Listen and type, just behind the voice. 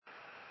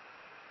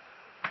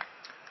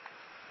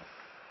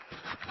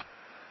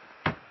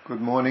Good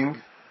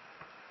morning.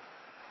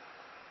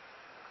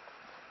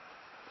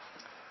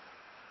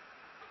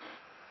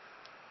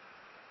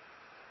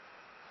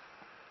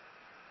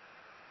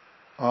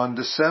 On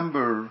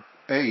December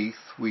 8th,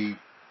 we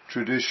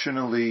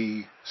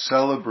traditionally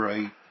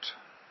celebrate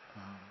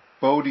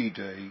Bodhi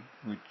Day,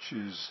 which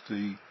is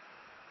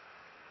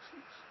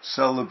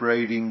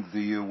celebrating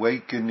the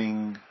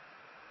awakening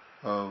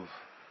of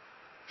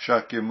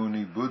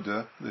Shakyamuni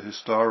Buddha, the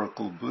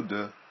historical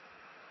Buddha,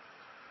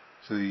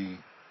 the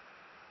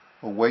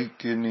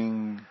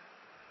awakening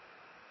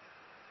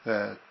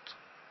that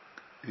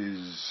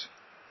is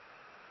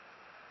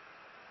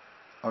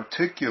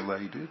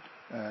articulated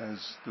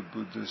as the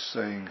Buddha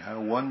saying, how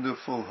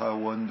wonderful,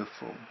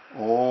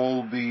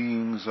 all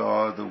beings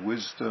are the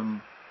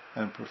wisdom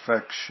and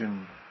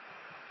perfection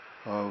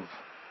of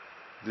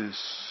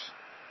this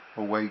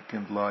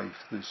awakened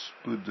life, this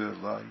Buddha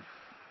life.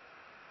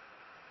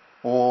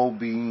 All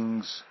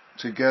beings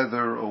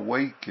together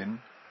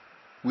awaken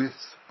with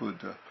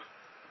Buddha,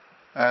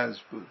 as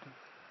Buddha.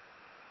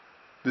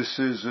 This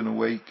is an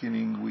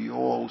awakening we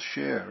all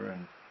share,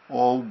 and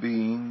all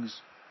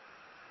beings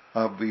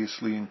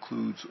obviously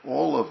includes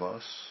all of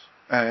us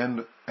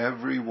and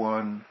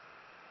everyone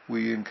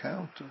we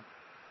encounter,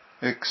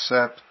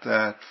 except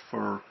that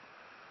for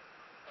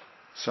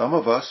some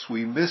of us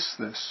we miss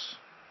this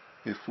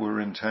if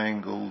we're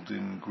entangled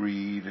in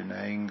greed and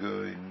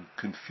anger and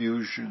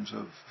confusions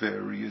of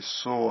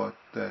various sort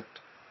that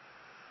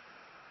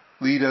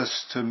lead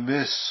us to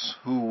miss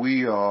who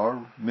we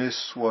are,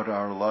 miss what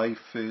our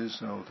life is,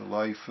 the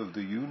life of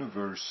the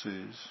universe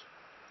is,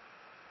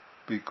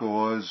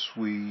 because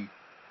we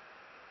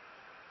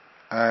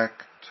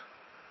act,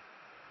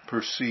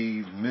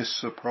 perceive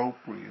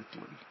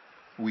misappropriately.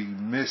 We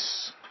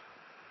miss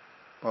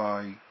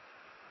by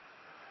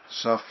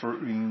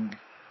suffering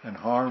and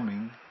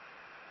harming.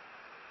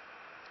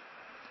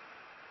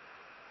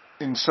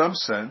 In some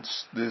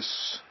sense,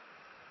 this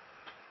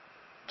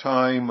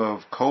time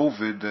of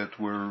COVID that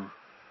we're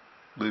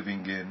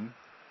living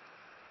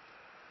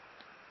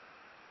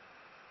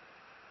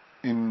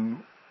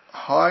in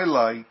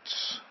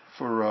highlights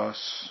for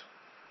us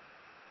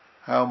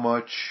how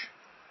much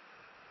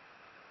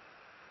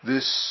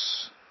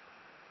this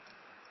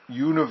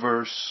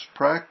universe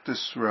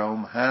practice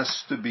realm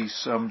has to be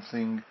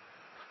something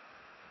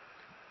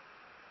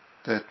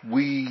that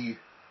we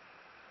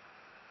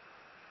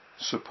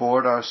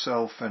support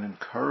ourselves and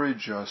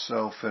encourage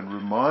ourselves and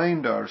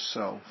remind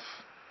ourselves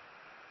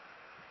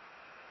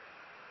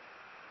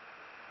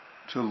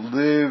to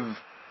live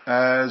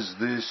as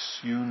this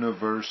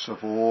universe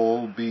of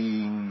all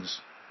beings,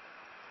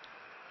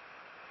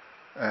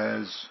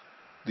 as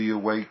the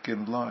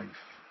awakened life.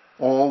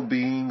 All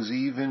beings,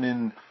 even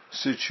in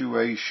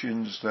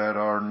situations that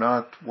are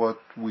not what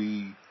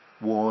we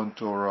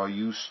want or are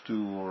used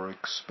to or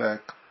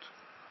expect,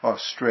 are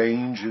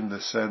strange in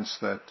the sense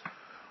that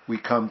we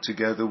come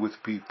together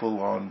with people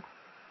on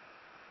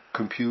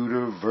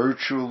computer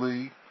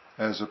virtually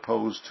as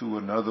opposed to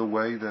another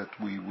way that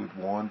we would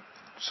want.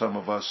 Some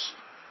of us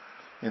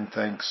in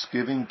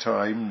Thanksgiving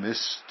time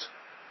missed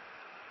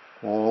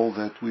all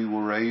that we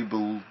were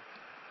able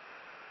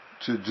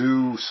to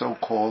do,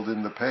 so-called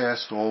in the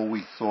past, all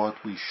we thought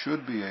we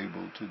should be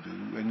able to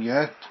do. And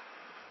yet,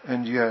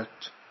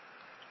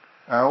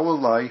 our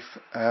life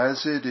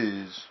as it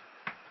is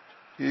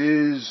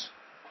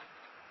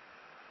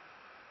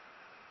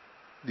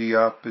the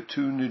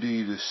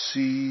opportunity to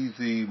see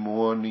the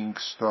morning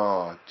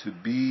star, to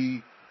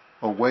be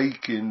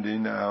awakened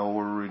in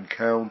our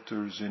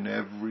encounters in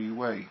every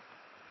way.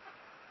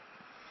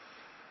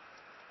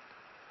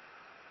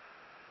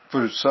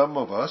 For some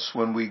of us,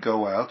 when we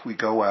go out,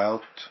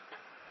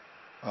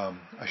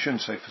 I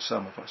shouldn't say for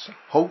some of us.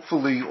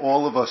 Hopefully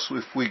all of us,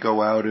 if we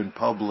go out in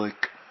public,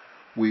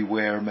 we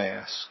wear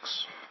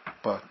masks.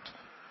 But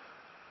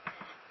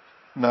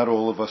not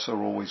all of us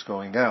are always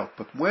going out.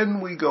 But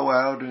when we go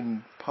out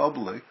in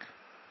public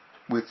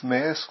with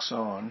masks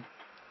on,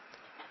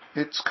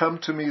 it's come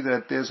to me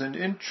that there's an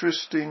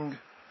interesting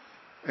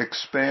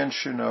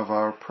expansion of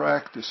our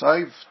practice.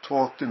 I've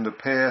talked in the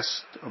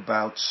past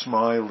about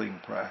smiling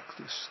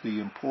practice, the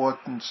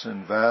importance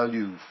and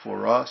value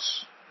for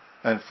us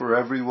and for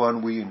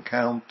everyone we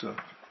encounter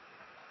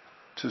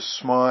to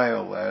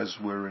smile as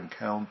we're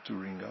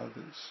encountering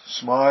others.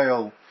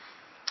 Smile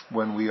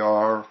when we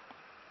are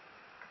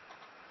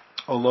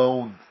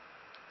alone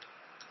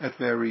at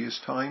various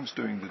times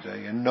during the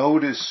day, and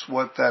notice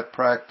what that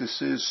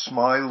practice is,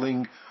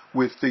 smiling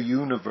with the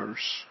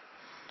universe,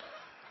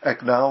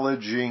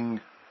 acknowledging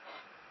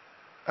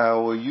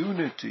our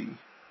unity,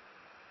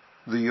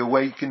 the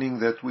awakening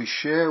that we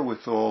share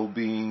with all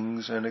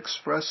beings and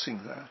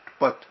expressing that.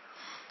 But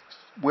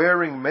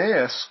wearing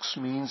masks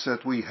means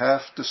that we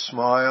have to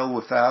smile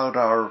without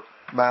our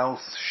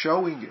mouth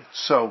showing it.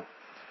 So,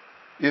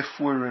 if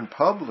we're in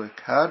public,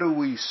 how do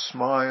we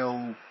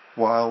smile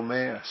while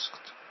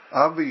masked?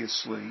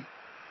 Obviously,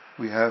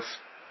 we have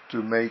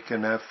to make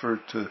an effort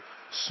to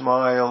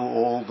smile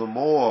all the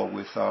more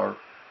with our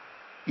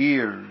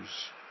ears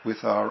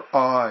with our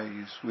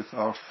eyes, with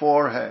our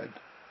forehead,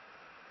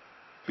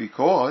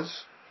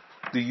 because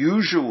the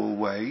usual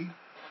way,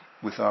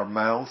 with our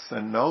mouth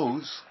and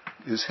nose,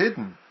 is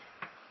hidden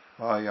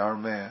by our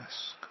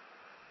mask.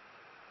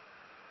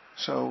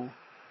 So,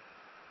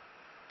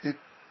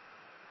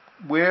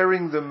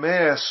 wearing the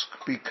mask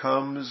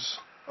becomes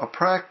a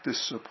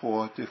practice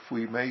support, if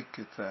we make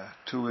it that,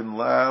 to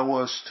allow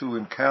us to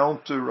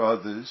encounter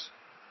others.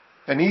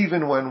 And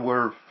even when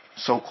we're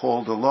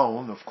so-called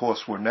alone, of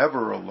course we're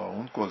never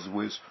alone, because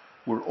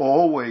we're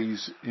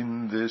always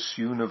in this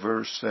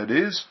universe that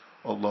is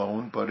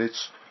alone, but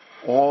it's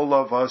all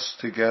of us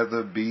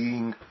together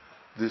being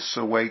this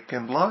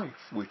awakened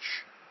life,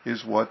 which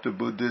is what the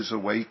Buddha's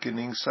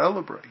awakening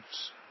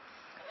celebrates.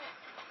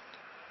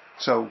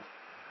 So,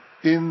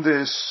 in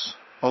this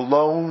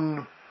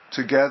alone,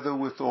 together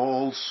with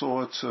all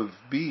sorts of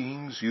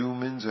beings,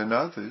 humans and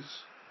others,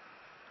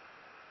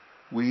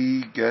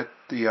 we get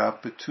the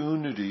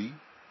opportunity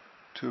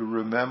to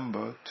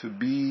remember to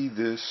be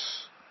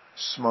this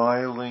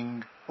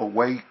smiling,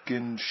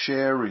 awakened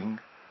sharing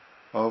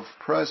of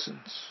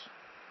presence.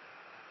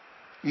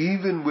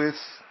 Even with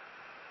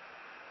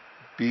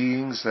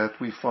beings that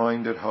we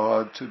find it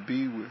hard to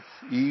be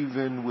with,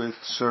 even with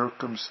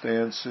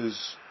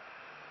circumstances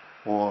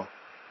or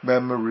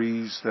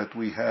memories that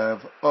we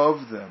have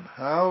of them.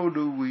 How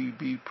do we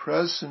be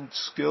present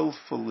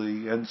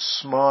skillfully and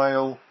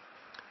smile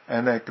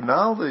and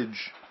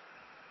acknowledge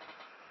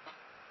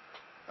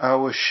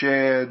our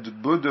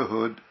shared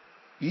Buddhahood,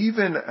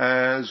 even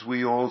as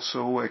we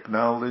also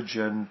acknowledge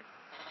and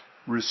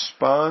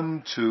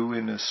respond to,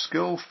 in a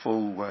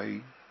skillful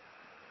way,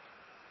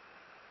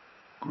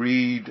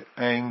 greed,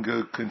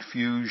 anger,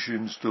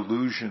 confusions,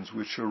 delusions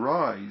which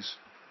arise,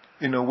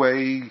 in a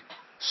way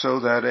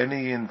so that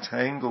any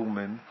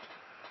entanglement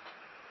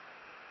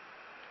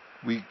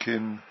we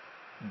can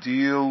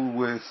deal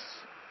with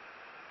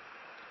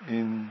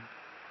in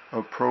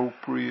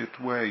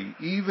appropriate way,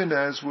 even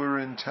as we're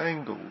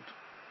entangled.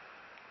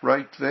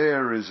 Right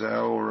there is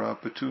our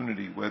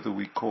opportunity, whether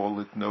we call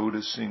it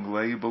noticing,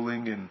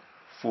 labeling in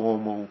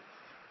formal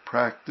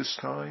practice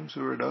times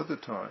or at other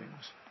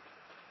times.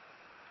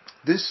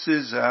 This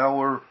is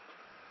our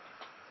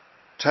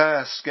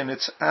task, and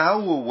it's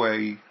our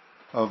way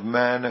of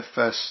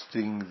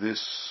manifesting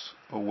this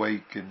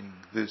awakening,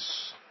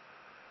 this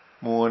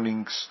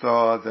morning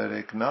star that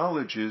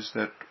acknowledges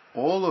that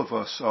all of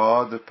us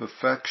are the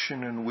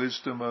perfection and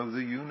wisdom of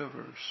the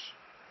universe.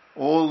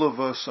 All of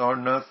us are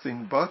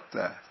nothing but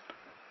that.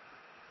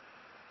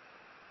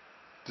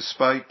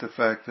 Despite the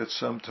fact that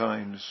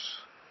sometimes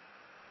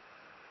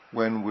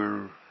when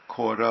we're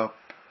caught up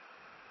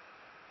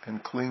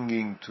and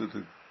clinging to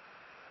the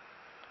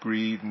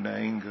greed and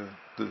anger,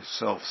 the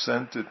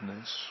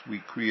self-centeredness, we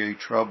create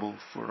trouble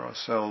for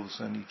ourselves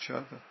and each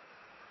other.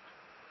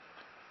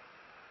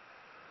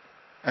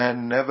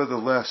 And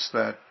nevertheless,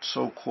 that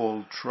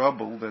so-called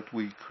trouble that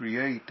we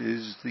create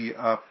is the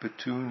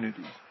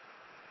opportunity,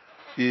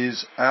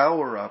 is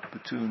our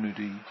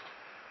opportunity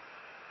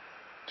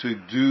to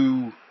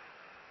do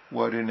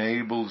what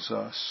enables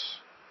us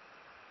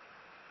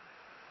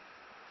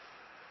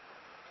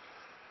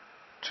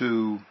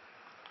to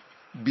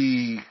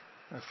be,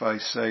 if I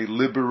say,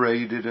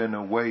 liberated and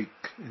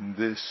awake in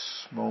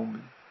this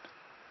moment,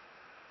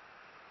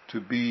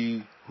 to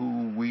be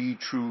who we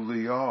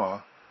truly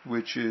are,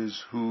 which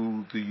is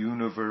who the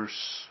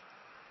universe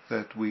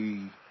that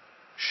we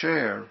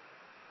share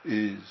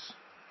is.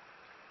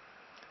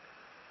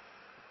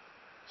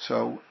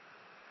 So,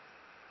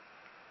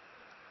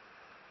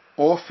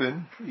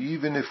 often,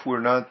 even if we're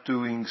not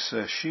doing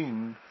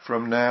sesshin,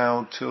 from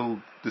now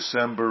till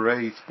December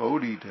 8th,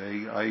 Bodhi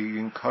Day, I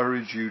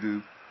encourage you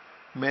to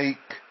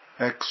make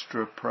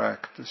extra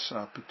practice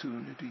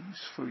opportunities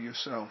for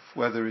yourself,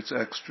 whether it's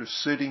extra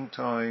sitting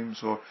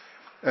times or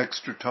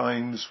extra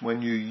times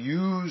when you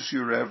use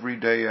your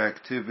everyday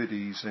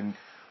activities and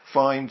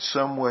find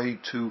some way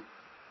to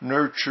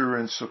nurture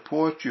and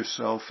support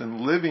yourself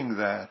in living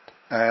that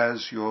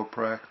as your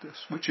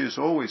practice, which is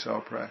always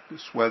our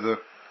practice, whether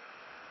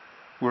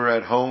we're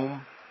at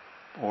home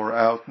or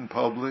out in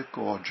public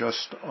or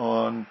just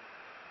on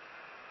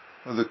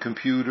the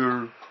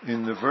computer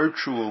in the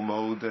virtual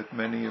mode that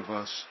many of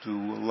us do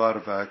a lot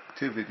of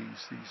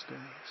activities these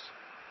days.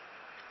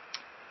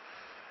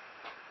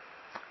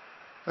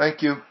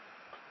 Thank you.